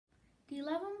The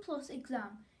 11 Plus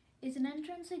exam is an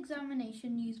entrance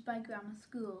examination used by grammar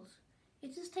schools.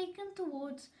 It is taken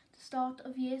towards the start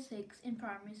of Year 6 in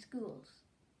primary schools.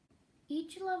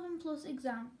 Each 11 Plus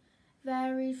exam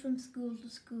varies from school to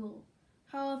school.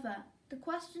 However, the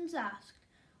questions asked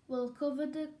will cover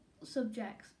the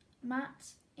subjects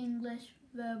Maths, English,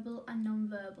 Verbal and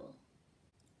Non-Verbal.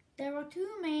 There are two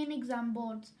main exam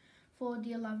boards for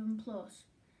the 11 Plus,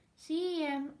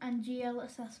 CEM and GL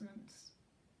assessments.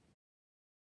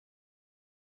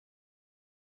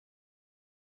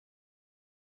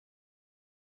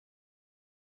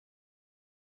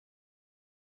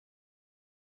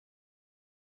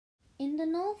 In the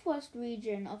northwest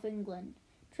region of England,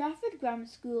 Trafford Grammar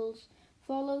Schools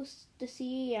follows the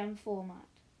CEM format,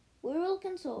 Wirral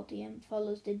Consortium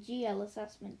follows the GL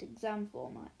assessment exam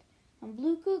format, and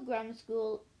Bluecoat Grammar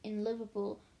School in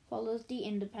Liverpool follows the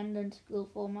independent school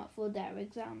format for their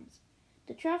exams.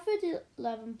 The Trafford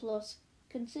 11 Plus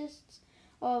consists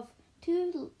of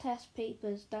two test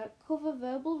papers that cover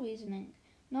verbal reasoning,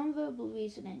 non-verbal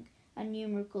reasoning, and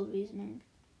numerical reasoning.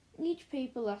 Each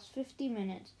paper lasts 50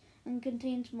 minutes and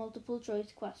contains multiple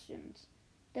choice questions.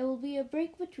 There will be a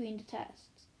break between the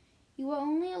tests. You are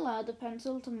only allowed a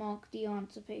pencil to mark the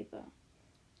answer paper.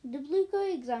 The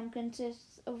Bluecoat exam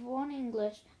consists of one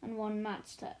English and one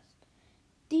Maths test.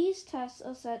 These tests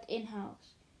are set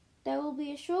in-house. There will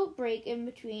be a short break in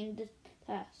between the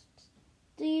tests.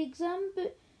 The exam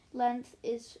length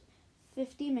is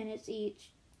 50 minutes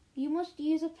each. You must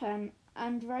use a pen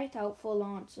and write out full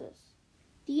answers.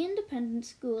 The independent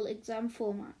school exam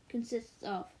format consists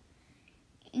of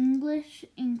English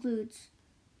includes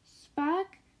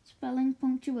SPAG, spelling,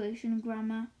 punctuation,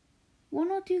 grammar,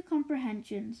 one or two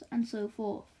comprehensions, and so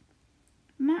forth.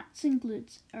 Maths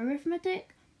includes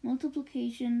arithmetic,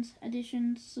 multiplications,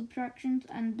 additions, subtractions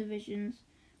and divisions,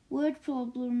 word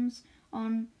problems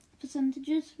on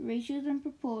percentages, ratios and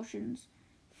proportions,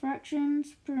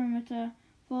 fractions, perimeter,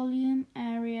 volume,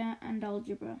 area and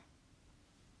algebra.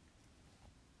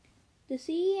 The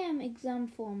CEM exam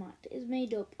format is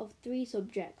made up of three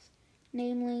subjects,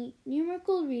 namely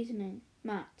numerical reasoning,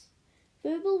 Maths,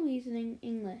 verbal reasoning,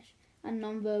 English, and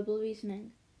non-verbal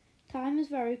reasoning. Time is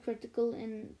very critical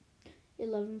in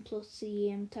 11 Plus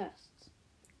CEM tests.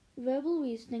 Verbal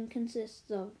reasoning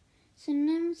consists of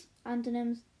synonyms,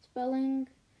 antonyms, spelling,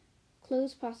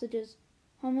 closed passages,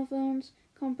 homophones,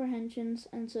 comprehensions,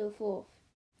 and so forth.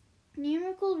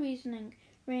 Numerical reasoning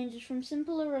ranges from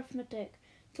simple arithmetic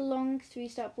to long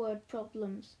three-step word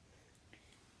problems.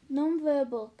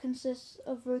 Non-verbal consists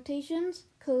of rotations,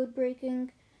 code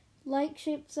breaking, like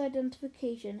shapes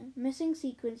identification, missing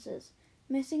sequences,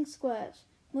 missing squares,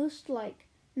 most like,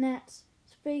 nets,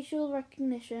 spatial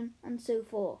recognition, and so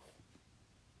forth.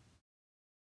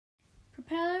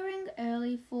 Preparing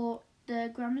early for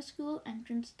the grammar school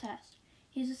entrance test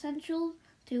is essential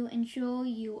to ensure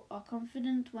you are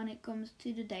confident when it comes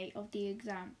to the day of the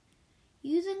exam.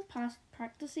 Using past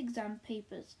practice exam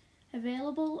papers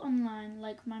available online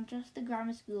like Manchester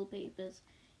Grammar School papers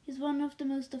is one of the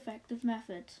most effective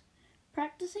methods.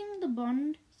 Practicing the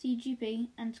Bond, CGP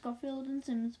and Schofield and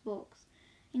Sims books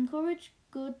encourage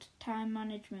good time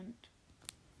management.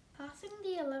 Passing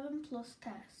the 11 Plus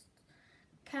test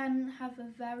can have a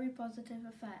very positive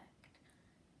effect.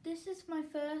 This is my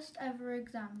first ever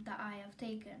exam that I have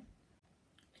taken.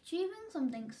 Achieving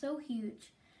something so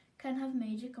huge can have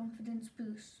major confidence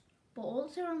boosts, but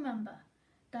also remember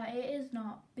that it is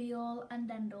not be all and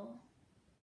end all.